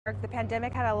The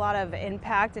pandemic had a lot of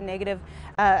impact and negative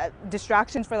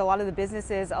distractions for a lot of the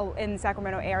businesses in the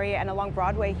Sacramento area, and along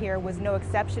Broadway here was no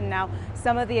exception. Now,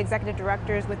 some of the executive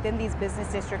directors within these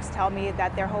business districts tell me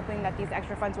that they're hoping that these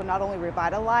extra funds will not only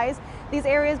revitalize these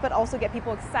areas, but also get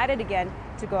people excited again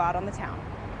to go out on the town.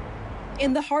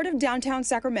 In the heart of downtown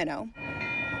Sacramento,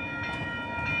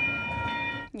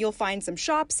 you'll find some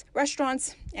shops,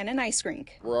 restaurants, and an ice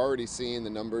rink. We're already seeing the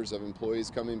numbers of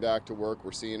employees coming back to work.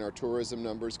 We're seeing our tourism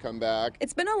numbers come back.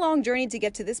 It's been a long journey to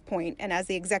get to this point, and as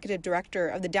the executive director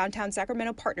of the Downtown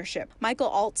Sacramento Partnership, Michael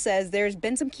Alt says there's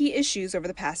been some key issues over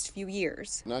the past few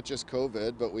years. Not just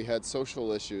COVID, but we had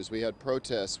social issues, we had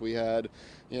protests, we had,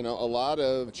 a lot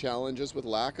of challenges with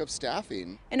lack of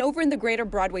staffing. And over in the greater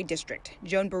Broadway district,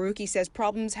 Joan Barucki says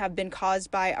problems have been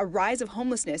caused by a rise of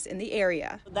homelessness in the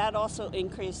area. That also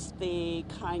increased the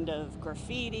kind of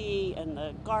graffiti and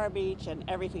the garbage and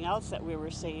everything else that we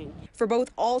were seeing. For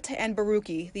both Alt and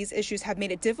Barucki, these issues have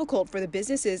made it difficult for the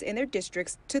businesses in their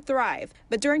districts to thrive.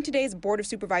 But during today's Board of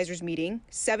Supervisors meeting,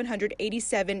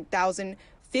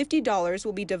 $787,050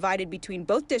 will be divided between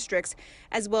both districts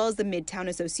as well as the Midtown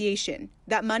Association.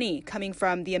 That money coming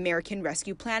from the American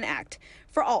Rescue Plan Act.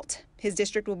 For Alt, his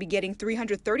district will be getting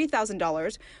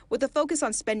 $330,000 with a focus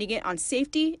on spending it on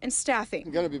safety and staffing.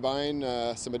 We're going to be buying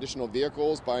some additional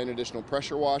vehicles, buying additional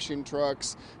pressure washing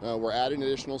trucks. We're adding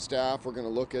additional staff. We're going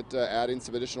to look at adding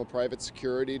some additional private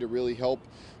security to really help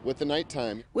with the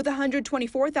nighttime. With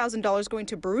 $124,000 going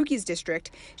to Barucki's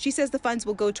district, she says the funds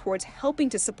will go towards helping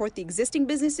to support the existing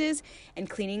businesses and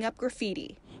cleaning up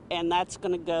graffiti. And that's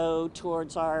going to go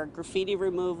towards our graffiti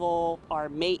removal, our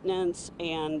maintenance,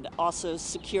 and also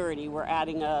security. We're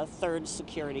adding a third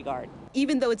security guard.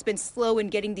 Even though it's been slow in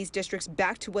getting these districts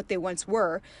back to what they once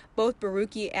were, both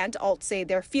Barucki and Alt say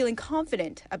they're feeling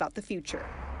confident about the future.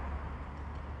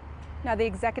 Now, the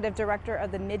executive director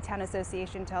of the Midtown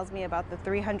Association tells me about the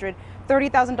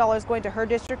 $330,000 going to her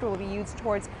district will be used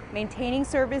towards maintaining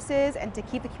services and to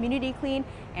keep the community clean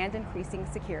and increasing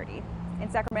security. In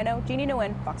Sacramento, Jeannie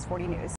Nguyen, Fox 40 News.